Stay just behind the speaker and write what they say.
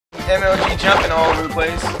MLG jumping all over the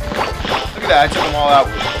place. Look at that, I took them all out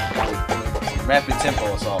with rapid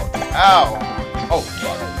tempo assault. Ow! Oh,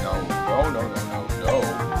 fuck. No.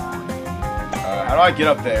 How do I get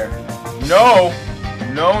up there? No!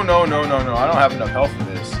 No. I don't have enough health for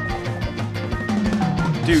this.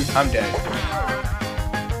 Dude, I'm dead.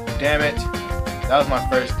 Damn it. That was my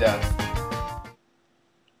first death.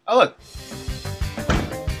 Oh, look.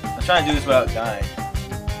 I was trying to do this without dying.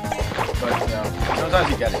 But, you know,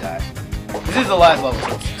 sometimes you gotta die. This is the last level,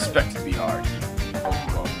 so it's expected to be hard.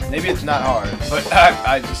 Well, maybe it's not hard, but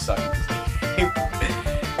I just suck.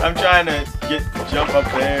 I'm trying to jump up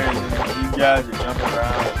there, and you guys are jumping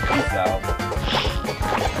around. Peace out.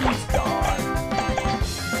 He's gone.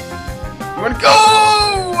 You wanna go?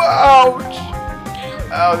 Ouch!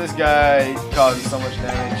 Oh, this guy causes so much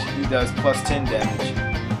damage. He does plus 10 damage.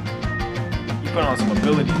 You put on some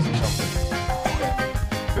abilities or something.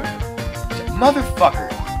 Motherfucker!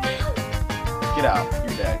 Get out.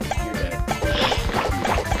 You're dead. You're dead.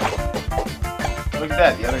 Look at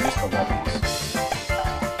that. The other disco ball piece.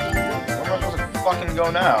 Where am I supposed to fucking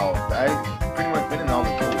go now? I've pretty much been in all the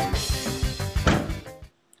doors.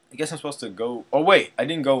 I guess I'm supposed to go... Oh, wait. I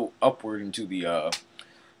didn't go upward and to the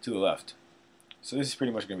left. So this is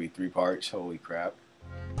pretty much going to be 3 parts. Holy crap.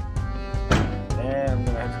 And I'm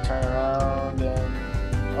going to have to turn around and...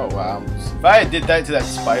 Oh, wow. If I had did that to that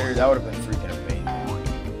spider, that would have been freaking amazing.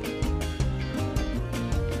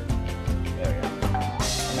 There we go. I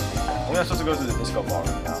think I'm supposed to go to the disco ball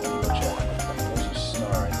right now. Let me go check. There's a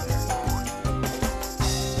star right there.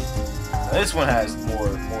 Now, this one has more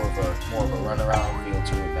of a runaround feel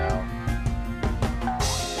to it now.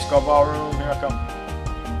 Disco ball room, here I come.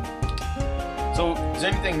 So, is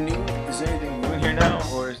there anything new? Is there anything new in here now?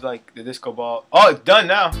 Or is like the disco ball... Oh, it's done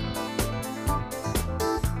now!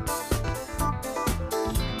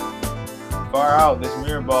 Far out, this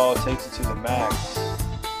mirror ball takes it to the max.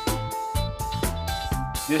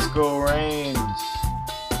 Disco reigns.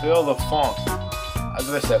 Feel the funk. I was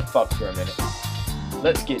gonna say fuck for a minute.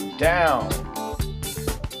 Let's get down.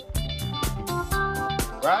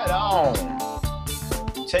 Right on.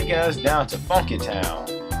 Taking us down to Funky Town.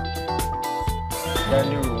 Got a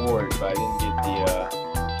new reward, but I didn't get the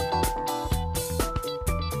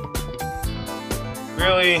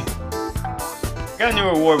Really? Got a new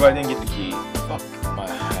reward, but I didn't get the key. Fuck my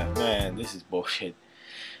man, this is bullshit.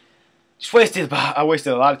 Just I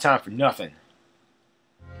wasted a lot of time for nothing.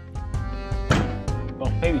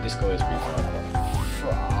 Well, maybe disco is pretty fun.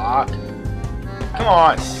 Fuck. Come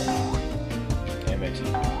on. Damn it.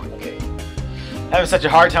 Okay. Having such a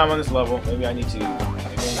hard time on this level. Maybe I need to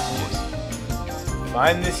just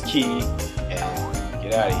find this key and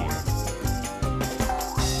get out of here.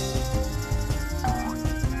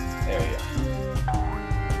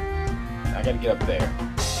 I gotta get up there.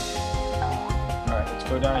 Alright, let's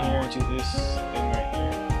go down here into this thing right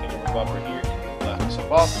here. Thing right here and left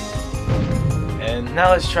myself off. And now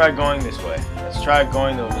let's try going this way. Let's try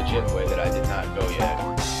going the legit way that I did not go yet.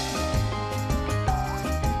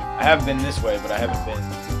 I have been this way, but I haven't been to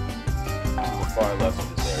the far left of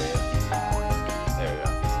this area. There we go.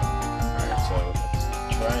 Alright, so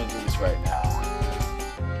let's try and do this right now.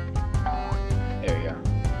 There we go.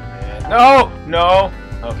 And no!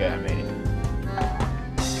 Okay, I made it.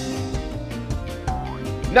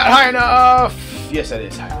 Not high enough! Yes, that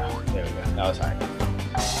is high enough. There we go. That was high enough.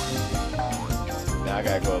 Now I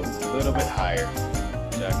gotta go a little bit higher.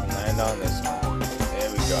 So I can land on this one. There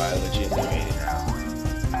we go. I legitimately made it now.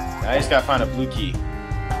 Now I just gotta find a blue key.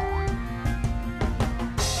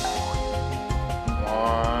 Come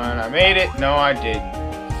on. I made it. No, I didn't.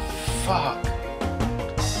 Fuck.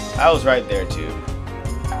 I was right there, too.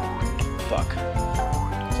 Fuck.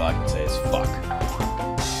 That's all I can say is fuck.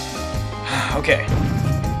 Okay.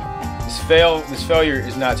 This failure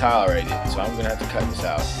is not tolerated, so I'm gonna have to cut this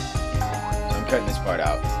out. So I'm cutting this part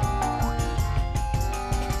out.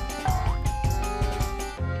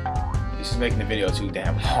 This is making the video too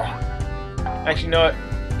damn long. Actually, you know what?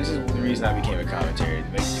 This is the reason I became a commentator, to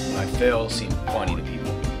make my fails seem funny to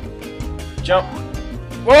people. Jump!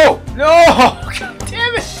 Whoa! No! God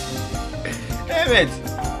damn it! Damn it!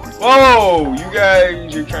 Whoa! You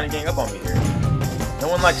guys, you're trying to gang up on me here. No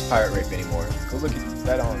one likes pirate rape anymore. Go look at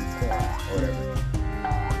that on porn or whatever.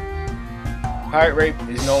 Pirate rape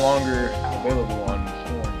is no longer available on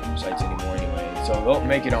porn sites anymore anyway, so don't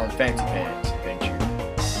make it on Fancy Pants Adventure.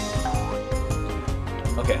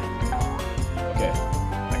 Okay. Okay.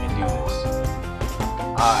 I can do this.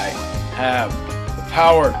 I have the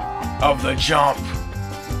power of the jump.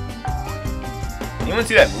 Anyone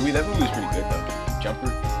see that movie? That movie was pretty good though. Jumper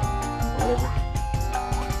or whatever.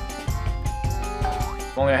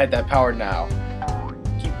 If only I had that power now.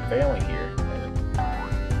 Keep failing here.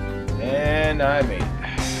 And I made it.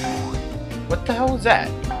 What the hell was that?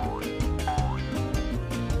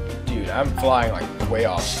 Dude, I'm flying like way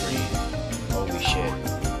off screen. Holy shit.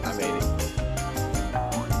 I made it.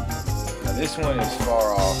 Now this one is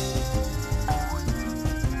far off.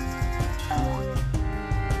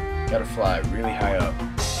 Gotta fly really high up.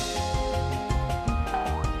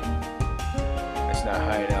 That's not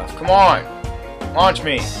high enough. Come on! Launch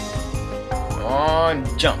me! Come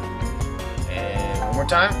on, jump. And one more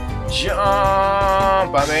time. Jump!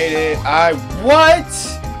 I made it. What?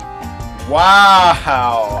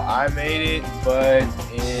 Wow! I made it, but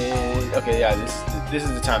okay, yeah, this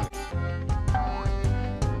is the time.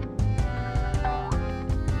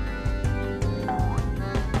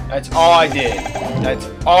 That's all I did. That's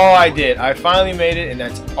all I did. I finally made it, and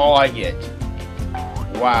that's all I get.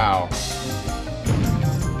 Wow.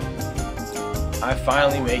 I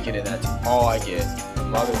finally make it, and that's all I get.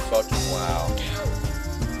 Motherfucking wow.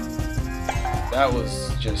 That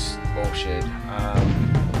was just bullshit.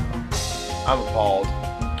 I'm appalled.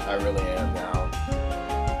 I really am now.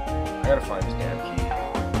 I gotta find this damn key.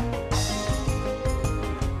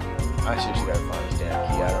 I seriously gotta find this damn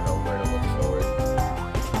key. I don't know where to look for it.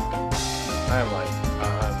 I'm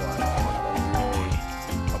really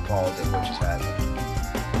appalled at what just happened.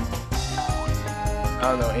 I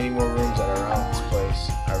don't know any more rooms that are around this place.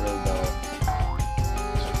 I really don't.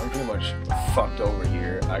 I'm pretty much fucked over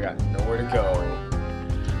here. I got nowhere to go.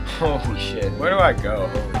 Holy shit. Where do I go?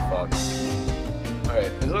 Holy fuck.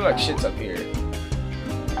 Alright, it looks like shit's up here.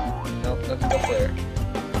 Nope, nothing up there.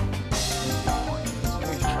 So let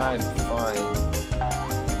me try and find...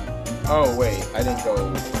 Oh wait, I didn't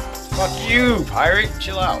go... Fuck you, pirate!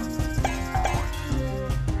 Chill out.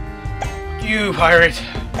 Fuck you, pirate!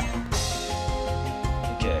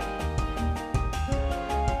 Okay.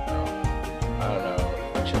 No, I don't know.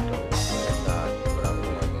 I checked over this way or not, but I'm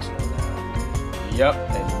going on this one now. Yep,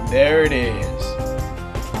 and there it is.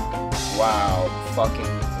 Wow,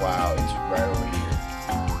 fucking wow, it's right over here.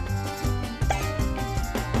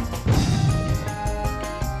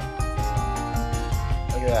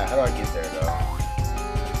 Look at that, how do I get there though?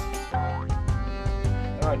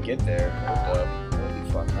 How do I get there? Hold up. Holy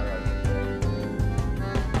fuck, how do I get there?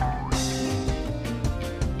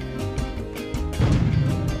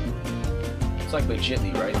 It's like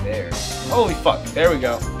legitly right there. Holy fuck, there we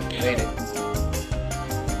go. Made it.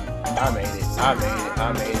 I made it. I made it.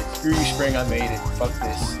 I made it. Screw you, Spring. I made it. Fuck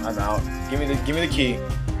this. I'm out. Give me the key.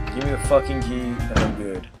 Give me the fucking key, and I'm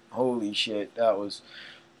good. Holy shit, that was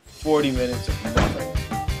 40 minutes of nothing.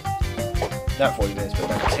 Not 40 minutes, but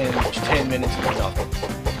like 10 minutes of nothing.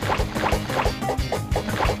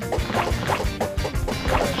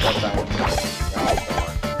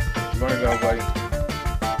 You wanna go, buddy?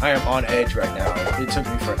 I am on edge right now. It took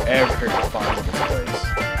me forever to find this place.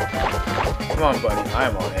 Come on, buddy. I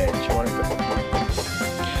am on edge. You wanna go?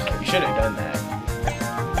 You shouldn't have done that.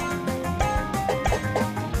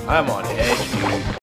 I'm on edge, dude.